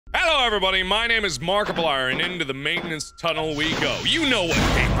Hello everybody, my name is Markiplier, and into the maintenance tunnel we go. You know what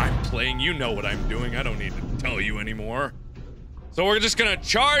game I'm playing, you know what I'm doing, I don't need to tell you anymore. So we're just gonna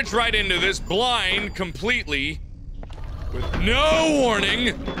charge right into this blind completely, with no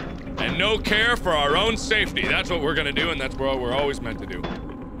warning, and no care for our own safety. That's what we're gonna do, and that's what we're always meant to do.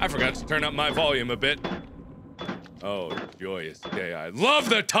 I forgot to turn up my volume a bit. Oh, joyous day. I love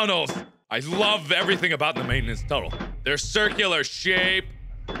the tunnels! I love everything about the maintenance tunnel. Their circular shape,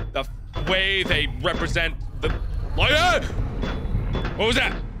 the way they represent the... What was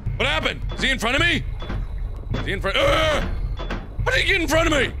that? What happened? Is he in front of me? Is he in front... How did he get in front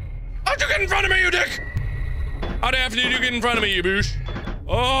of me? How'd you get in front of me, you dick? How the F did you get in front of me, you boosh?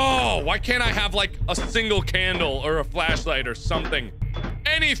 Oh, why can't I have, like, a single candle or a flashlight or something?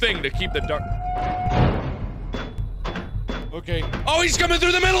 Anything to keep the dark... Okay. Oh, he's coming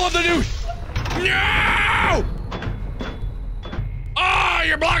through the middle of the douche! No! Oh,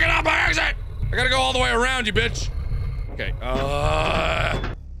 you're blocking out my exit! I gotta go all the way around, you bitch. Okay,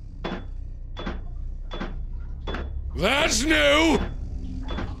 that's new!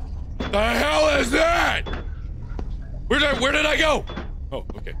 The hell is that? Where did I go? Oh,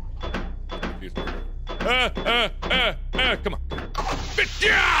 okay. Come on. Bitch,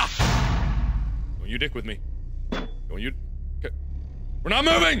 yeah! Don't you dick with me. Don't you... Okay. We're not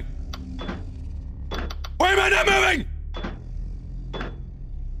moving! Why am I not moving?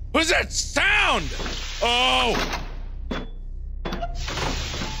 What is that sound? Oh!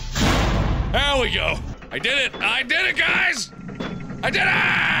 There we go. I did it! I did it, guys! I did it!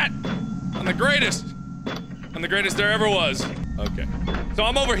 I'm the greatest. I'm the greatest there ever was. Okay. So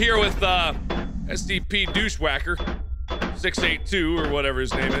I'm over here with, SCP Douchewhacker 682 or whatever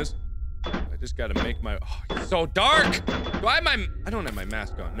his name is. I just gotta make my... Oh, it's so dark! Do I have my... I don't have my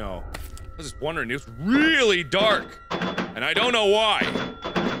mask on, no. I was just wondering, it's really dark. And I don't know why.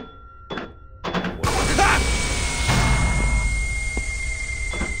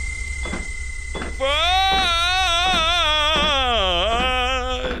 Fudge!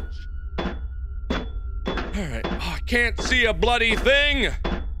 Alright. Oh, I can't see a bloody thing!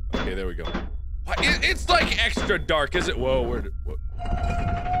 Okay, there we go. It's like extra dark, is it? Whoa, where did... What?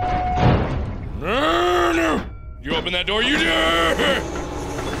 No! You open that door, you do!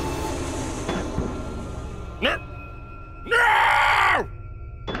 No! No!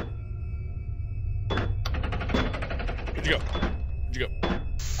 Where'd you go? Where'd you go?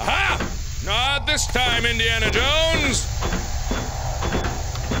 Aha! Not this time, Indiana Jones!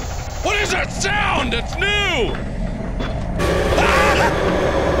 What is that sound? It's new! Ah!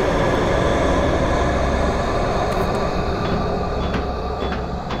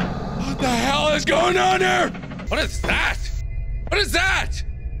 What the hell is going on here? What is that? What is that?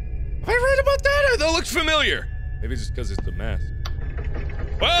 Have I read about that? That looks familiar. Maybe it's just because it's a mask.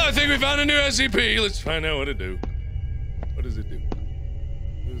 Well, I think we found a new SCP. Let's find out what it do. What does it do? What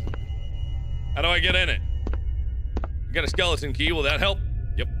does it do? How do I get in it? I got a skeleton key. Will that help?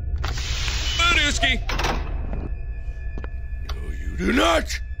 Yep. Boodooski. No, you do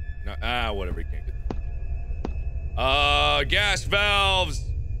not. No, whatever. You can't get that. Gas valves.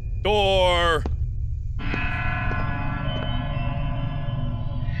 Door.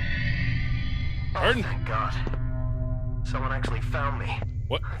 Pardon? Oh, thank God. Someone actually found me.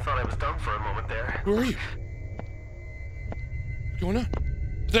 What? I thought I was done for a moment there. Who are you? What's going on?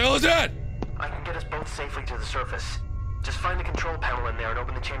 What the hell is that? I can get us both safely to the surface. Just find the control panel in there and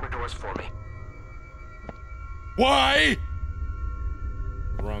open the chamber doors for me. Why?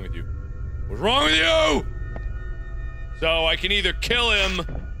 What's wrong with you? What's wrong with you? So I can either kill him...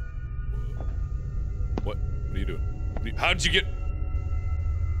 What? What are you doing? How'd you get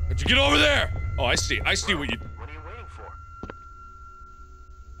over there? Oh, I see what you... What are you waiting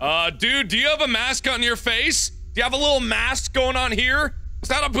for? Dude, do you have a mask on your face? Do you have a little mask going on here? Is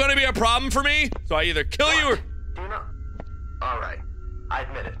that gonna be a problem for me? So I either kill you or... Do you not? Alright. I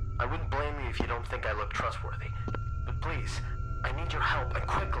admit it. I wouldn't blame you if you don't think I look trustworthy. But please, I need your help, and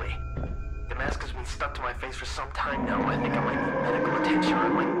quickly. The mask has been stuck to my face for some time now. I think I might need medical attention or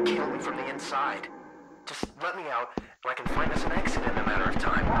it might kill me from the inside. Just let me out, and I can find us an exit in a matter of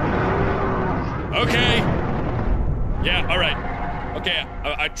time. Okay. Yeah, alright. Okay,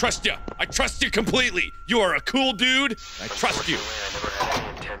 I trust you. I trust you completely. You are a cool dude. I trust you. I never had any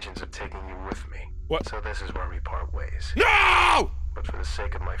intentions of taking you with me. What? So this is where we part ways. No! But for the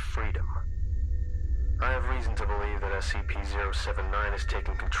sake of my freedom, I have reason to believe that SCP-0.9 is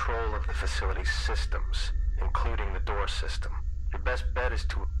taking control of the facility's systems, including the door system. Your best bet is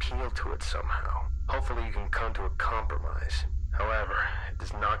to appeal to it somehow. Hopefully you can come to a compromise. However, it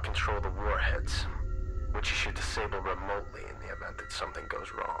does not control the warheads. which you should disable remotely in the event that something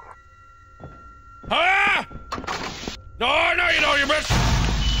goes wrong. Ah! No, no, you know, you bitch!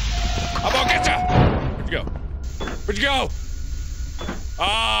 I'm gonna get ya! Where'd you go? Where'd you go?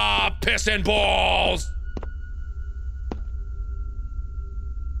 Ah, piss and balls!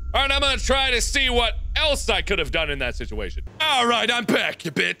 Alright, I'm gonna try to see what else I could have done in that situation. Alright, I'm back,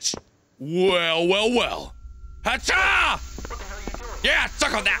 you bitch. Well, well, well. Hacha! What the hell are you doing? Yeah,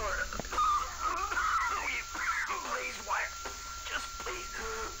 suck on that! Please, Wyatt. Just please.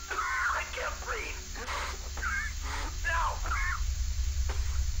 I can't breathe. No!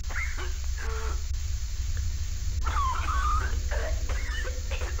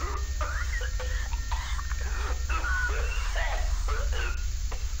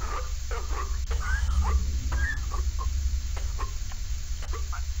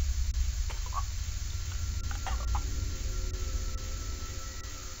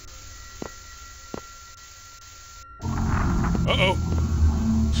 Uh-oh.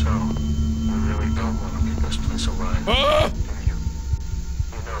 So, you really don't want to leave this place alive, do you?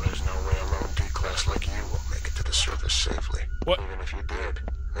 You know there's no way a lone D-class like you will make it to the surface safely. What? Even if you did,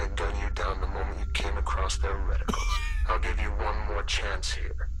 they'd gun you down the moment you came across their reticles. I'll give you one more chance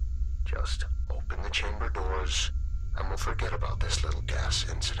here. Just open the chamber doors, and we'll forget about this little gas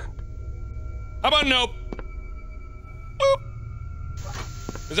incident. How about nope? Boop.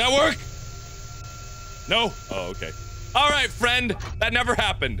 Does that work? No? Oh, okay. All right, friend. That never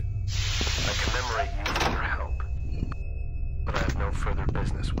happened. I commemorate you for your help, but I have no further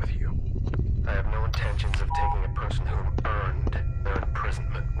business with you. I have no intentions of taking a person who earned their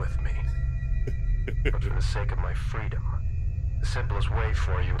imprisonment with me. But for the sake of my freedom, the simplest way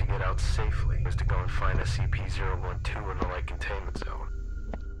for you to get out safely is to go and find SCP-0.9 in the light containment zone.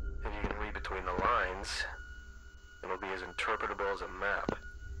 If you can read between the lines, it'll be as interpretable as a map.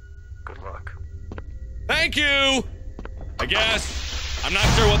 Good luck. Thank you! I guess. I'm not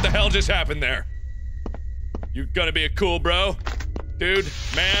sure what the hell just happened there. You gonna be a cool bro? Dude?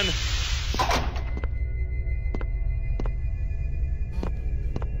 Man?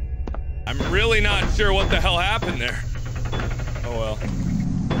 I'm really not sure what the hell happened there. Oh well.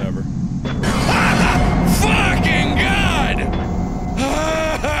 Whatever. Fucking God!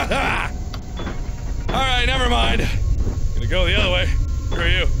 Alright, never mind. Gonna go the other way. Screw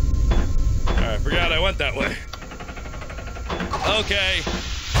you. Alright, forgot I went that way. Okay.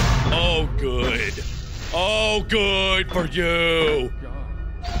 Oh, good. Oh, good for you.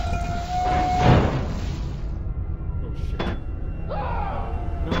 Oh, shit.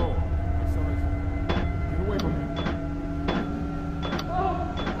 No. I saw it. Get away from me.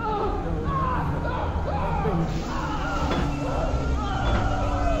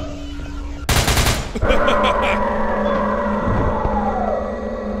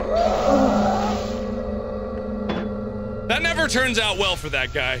 That never turns out well for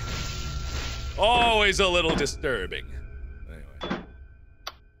that guy. Always a little disturbing. Anyway.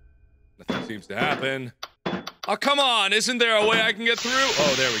 Nothing seems to happen. Oh, come on! Isn't there a way I can get through?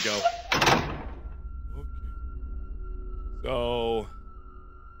 Oh, there we go. Okay. So...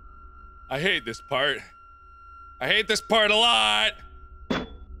 I hate this part. I hate this part a lot!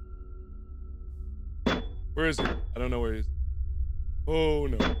 Where is he? I don't know where he is. Oh,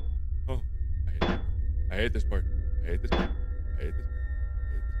 no. Oh, I hate this part. I hate this part. I hate this part. I hate this part.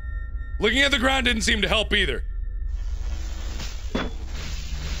 Looking at the ground didn't seem to help either. I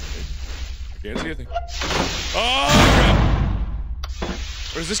can't see a thing. Oh, crap!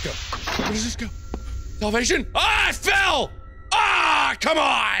 Where does this go? Where does this go? Salvation? Ah, I fell! Ah, come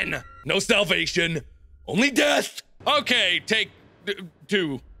on! No salvation. Only death. Okay, take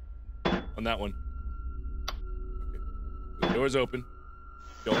 2 on that one. Okay. The door's open.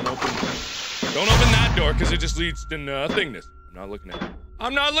 Don't open that door, because it just leads to nothingness. I'm not looking at you.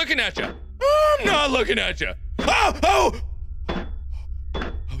 I'm not looking at you. I'm not looking at you. Oh! Oh!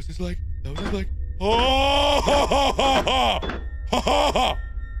 How was his leg? That was his leg. Oh!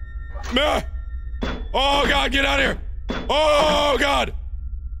 Meh! Oh, God, get out of here. Oh, God.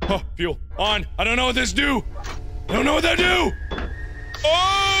 Oh, fuel. On. I don't know what this do. I don't know what that do.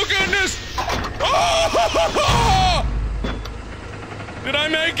 Oh, goodness. Oh! Did I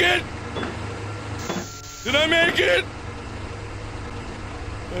make it? Did I make it?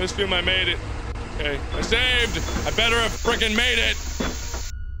 I assume I made it. Okay, I saved. I better have frickin' made it.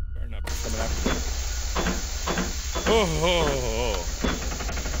 Better not be coming after me. Oh.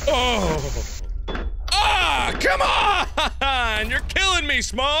 Oh. Ah, come on! You're killing me,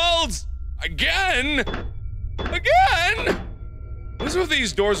 Smalls! Again? Again? What is with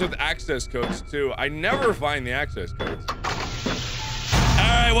these doors with access codes, too? I never find the access codes.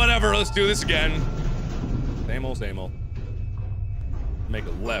 Alright, whatever, let's do this again. Same old, same old. Make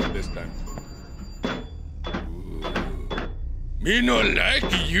a left this time. Ooh. Me no like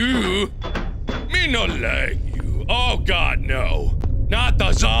you. Me no like you. Oh God, no. Not the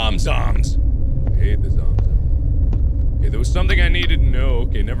zomzoms. I hate the zomzoms. Okay, there was something I needed to know.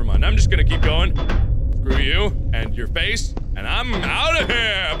 Okay, never mind. I'm just gonna keep going. Screw you and your face, and I'm out of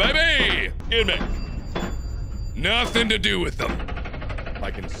here, baby! Excuse me. Nothing to do with them. I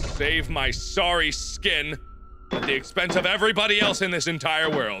can save my sorry skin at the expense of everybody else in this entire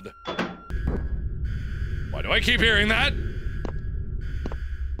world. Why do I keep hearing that?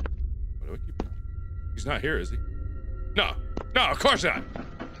 Why do I keep... He's not here, is he? No. No, of course not.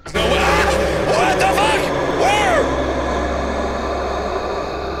 There's no way. What the fuck? Where?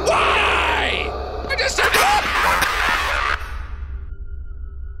 Why? I just said...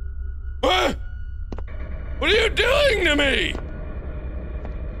 What? What are you doing to me?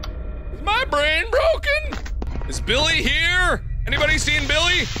 Is my brain broken? Is Billy here? Anybody seen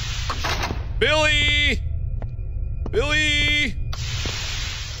Billy? Billy? Billy?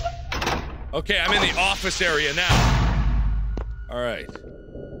 Okay, I'm in the office area now. All right.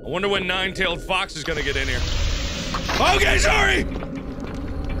 I wonder when Nine-Tailed Fox is gonna get in here. Okay, sorry!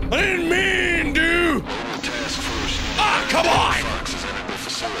 I didn't mean to! Ah, come on!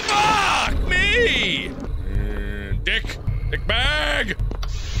 Fuck me! Dick bag!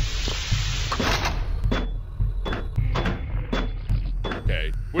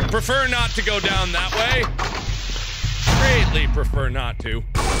 Okay. Would prefer not to go down that way. Greatly prefer not to.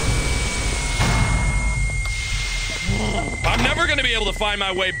 I'm never gonna be able to find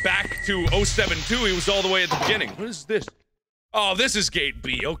my way back to 072. He was all the way at the beginning. What is this? Oh, this is gate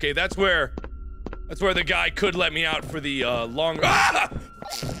B. Okay, that's where the guy could let me out for the long. Ah!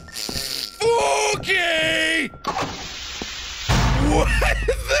 Okay. What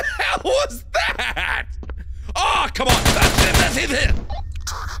the hell was that? Oh, come on. That's it.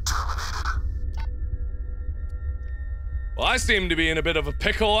 Well, I seem to be in a bit of a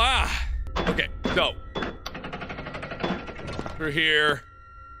pickle. Okay, so. We're here.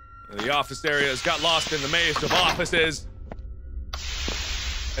 The office area has got lost in the maze of offices.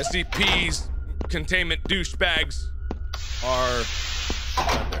 SCP's containment douchebags are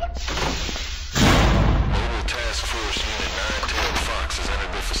out there. Mobile Task Force Unit 9-Tailed Fox has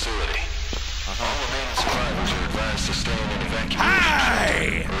entered the facility. All remaining survivors are advised to stay in an evacuation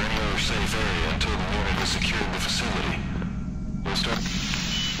shelter or any other safe area until the unit has secured the facility. We'll start.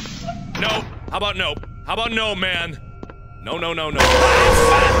 Nope. How about nope? How about no, man? No.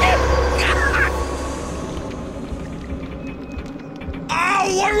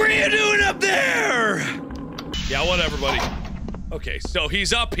 Oh, what were you doing up there? Yeah, whatever, buddy. Okay, so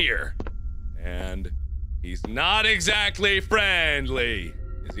he's up here. And he's not exactly friendly.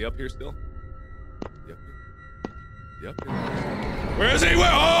 Is he up here still? Is he up here? Is he up here? Where is he?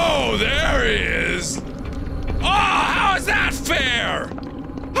 Where? Oh, there he is. Oh, how is that fair?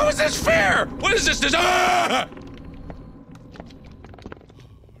 How is this fair? What is this?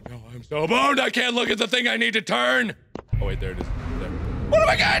 So boned, I can't look at the thing I need to turn. Oh wait, there it is. There. What am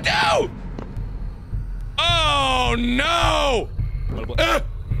I gonna do? Oh no!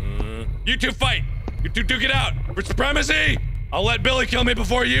 You two fight. You two duke it out for supremacy. I'll let Billy kill me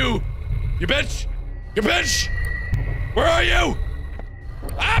before you. You bitch! You bitch! Where are you?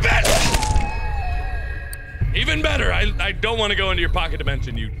 Ah, bitch! Even better. I don't want to go into your pocket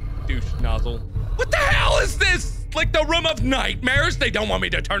dimension, you douche nozzle. What the hell is this? Like the room of nightmares? They don't want me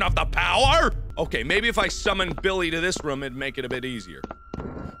to turn off the power? Okay, maybe if I summon Billy to this room, it'd make it a bit easier.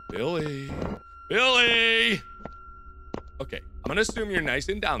 Billy. Billy! Okay, I'm gonna assume you're nice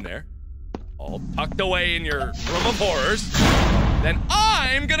and down there, all tucked away in your room of horrors. Then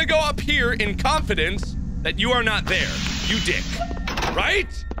I'm gonna go up here in confidence that you are not there, you dick.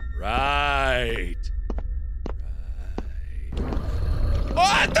 Right? Right.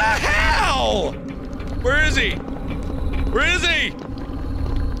 What the hell? Where is he? Where is he?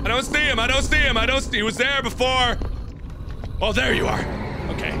 I don't see him. I don't see him. He was there before. Oh, there you are.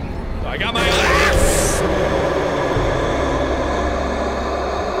 Okay. So I got my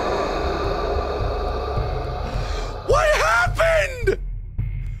What happened?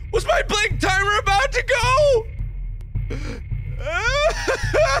 Was my blink timer about to go?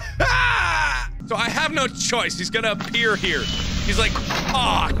 So I have no choice. He's gonna appear here. He's like,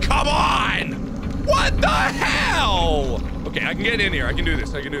 oh, come on! What the hell? Okay, I can get in here. I can do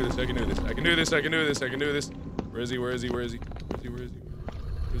this. I can do this. I can do this. I can do this. I can do this. I can do this. Where is he? Where is he? Where is he? Where is he? Where is he?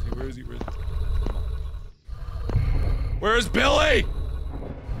 Where is he? Where is he? Where is he? Where's Billy?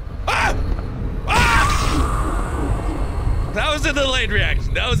 Ah! Ah! That was a delayed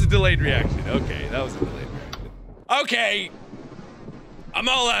reaction. That was a delayed reaction. Okay, that was a delayed reaction. Okay. I'm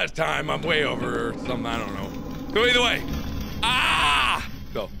all out of time. I'm way over or something. I don't know. So either way.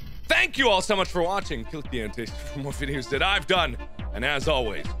 So, thank you all so much for watching. Click the annotation for more videos that I've done. And as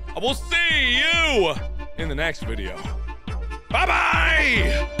always, I will see you in the next video.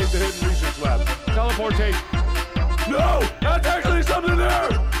 Bye-bye! The hidden research lab. Teleportation. No! That's actually something there!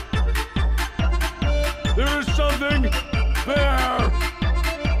 There is something there!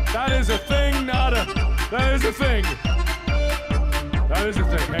 That is a thing, not a... That is a thing. That is a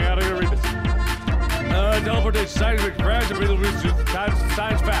thing. Hang on, I gotta read this. Teleportation. Scientific crash and research.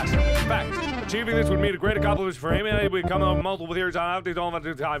 Science fast. Fact. Achieving this would mean a great accomplishment for him and we come up with multiple theories on how to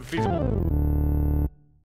do time feasible.